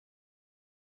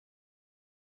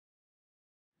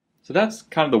So that's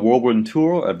kind of the whirlwind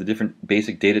tour of the different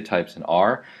basic data types in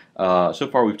R. So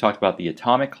far we've talked about the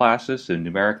atomic classes, so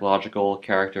numeric, logical,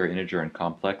 character, integer, and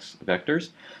complex vectors.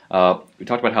 We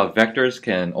talked about how vectors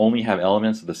can only have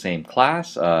elements of the same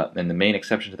class, and the main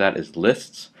exception to that is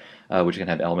lists, which can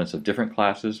have elements of different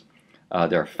classes.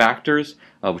 There are factors,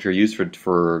 which are used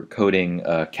for coding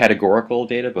categorical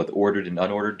data, both ordered and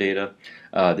unordered data.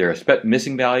 There are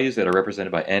missing values that are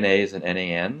represented by NAs and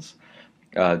NaNs.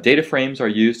 Data frames are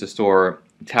used to store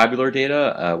tabular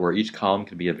data, where each column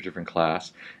can be of a different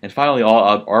class. And finally,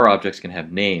 all our objects can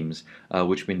have names,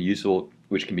 which can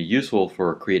be useful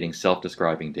for creating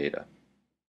self-describing data.